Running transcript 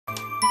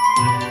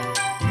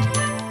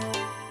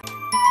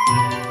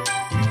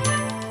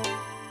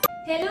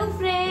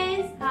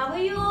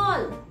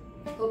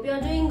Hope you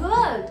are doing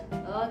good.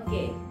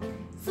 Okay.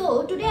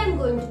 So today I am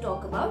going to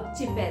talk about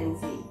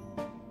chimpanzee.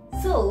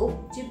 So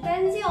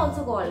chimpanzee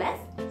also called as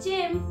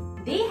chimp.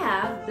 They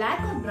have black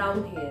or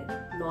brown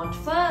hair, not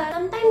fur.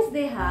 Sometimes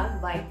they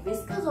have white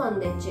whiskers on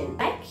their chin.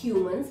 Like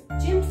humans,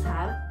 chimps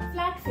have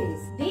flat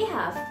face. They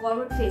have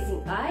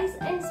forward-facing eyes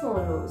and small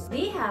nose.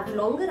 They have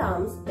longer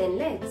arms than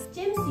legs.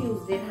 Chimps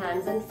use their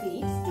hands and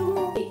feet to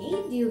move. They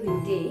eat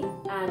during day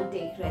and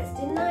take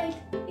rest in night.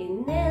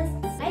 In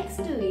nests, likes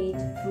to eat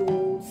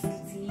fruits,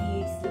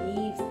 seeds,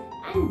 leaves,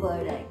 and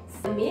bird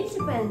eggs. The male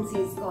chimpanzee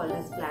is called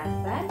as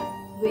blackback,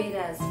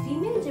 whereas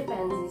female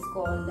chimpanzee is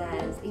called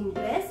as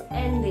empress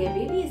and their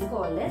baby is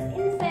called as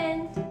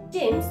infant.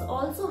 Chimps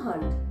also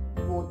hunt,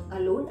 both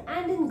alone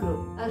and in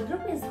group. A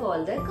group is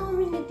called a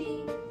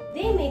community.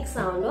 They make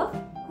sound of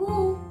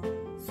who.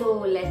 So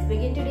let's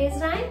begin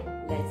today's rhyme.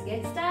 Let's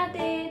get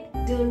started.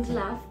 Don't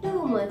laugh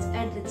too much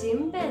at the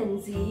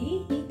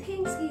chimpanzee. He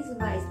thinks he's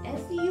wise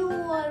as you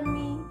or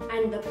me.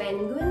 And the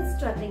penguin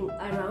strutting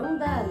around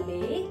the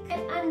lake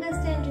can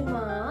understand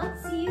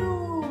remarks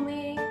you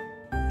make.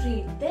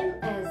 Treat them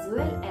as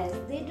well as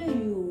they do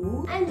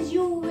you, and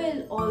you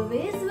will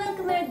always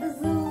welcome at the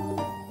zoo.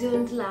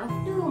 Don't laugh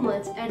too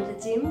much at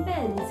the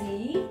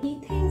chimpanzee. He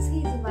thinks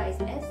he's wise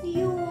as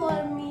you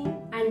or me.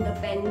 And the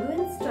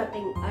penguin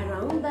strutting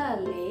around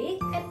the lake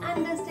can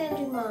understand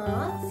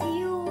remarks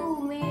you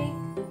make.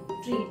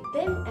 Treat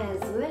them as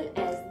well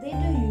as they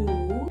do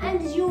you,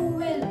 and you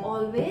will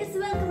always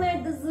welcome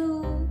at the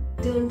zoo.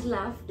 Don't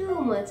laugh too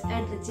much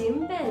at the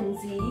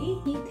chimpanzee.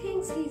 He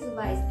thinks he's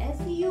wise as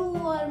you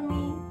or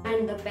me.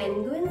 And the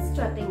penguin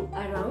strutting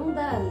around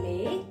the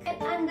lake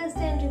can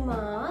understand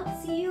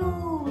remarks you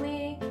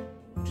make.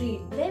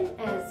 Treat them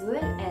as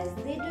well as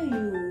they do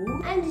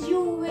you, and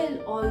you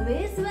will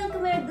always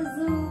welcome at the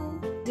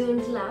zoo.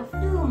 Don't laugh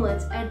too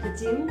much at the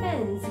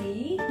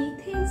chimpanzee. He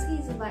thinks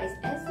he's wise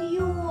as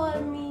you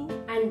or me.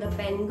 And the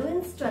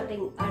penguin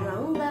strutting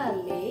around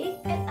the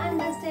lake can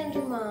understand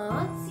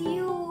remarks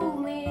you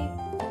make.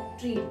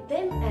 Treat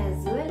them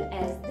as well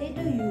as they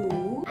do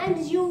you, and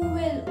you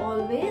will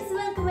always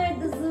welcome at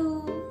the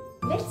zoo.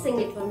 Let's sing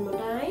it one more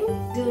time.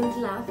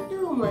 Don't laugh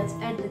too much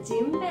at the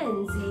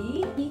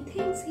chimpanzee. He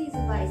thinks he's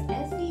wise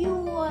as you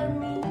or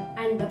me.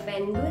 And the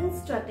penguin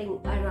strutting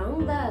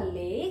around the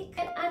lake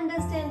can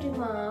understand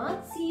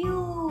remarks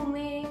you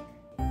make.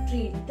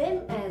 Treat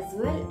them as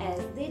well as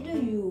they do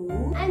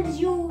you, and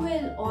you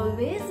will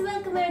always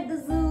welcome at the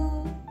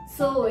zoo.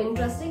 So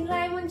interesting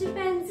rhyme on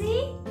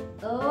chimpanzee?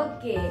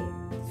 Okay,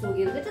 so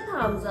give it a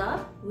thumbs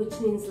up, which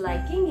means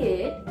liking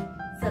it,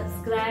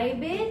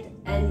 subscribe it,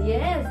 and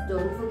yes,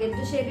 don't forget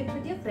to share it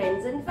with your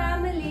friends and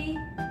family.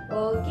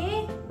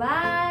 Okay,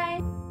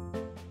 bye.